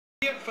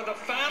For the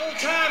final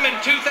time in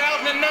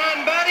 2009,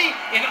 buddy,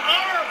 in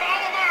honor of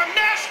all of our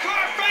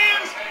NASCAR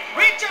fans,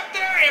 reach up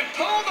there and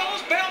pull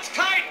those belts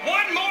tight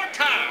one more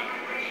time.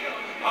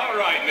 All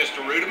right,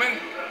 Mr. Ruderman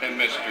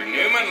and Mr.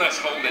 Newman, let's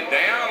hold it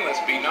down.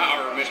 Let's be nice,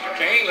 or Mr.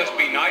 Kane, let's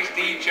be nice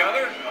to each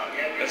other.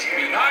 Let's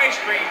be nice.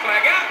 Green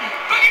flag out.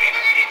 Boogity,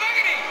 boogity,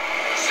 boogity.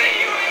 See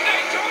you in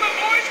Daytona,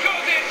 boys,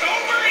 because it's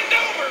over and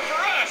over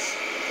for us.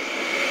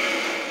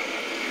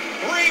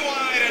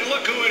 Rewind and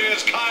look who it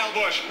is, Kyle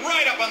Busch,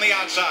 right up on the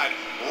outside,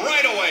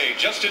 right away,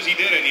 just as he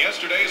did in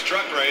yesterday's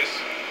truck race.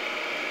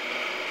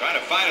 Trying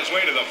to find his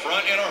way to the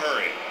front in a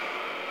hurry.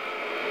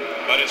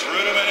 But it's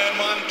Ruderman and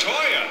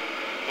Montoya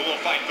who will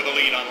fight for the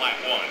lead on lap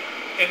one.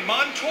 And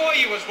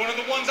Montoya was one of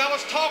the ones I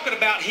was talking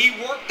about. He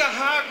worked the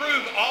high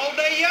groove all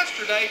day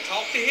yesterday,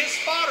 talked to his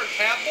spotter,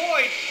 Tab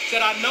Boyd, said,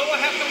 I know I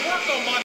have to work on Montoya.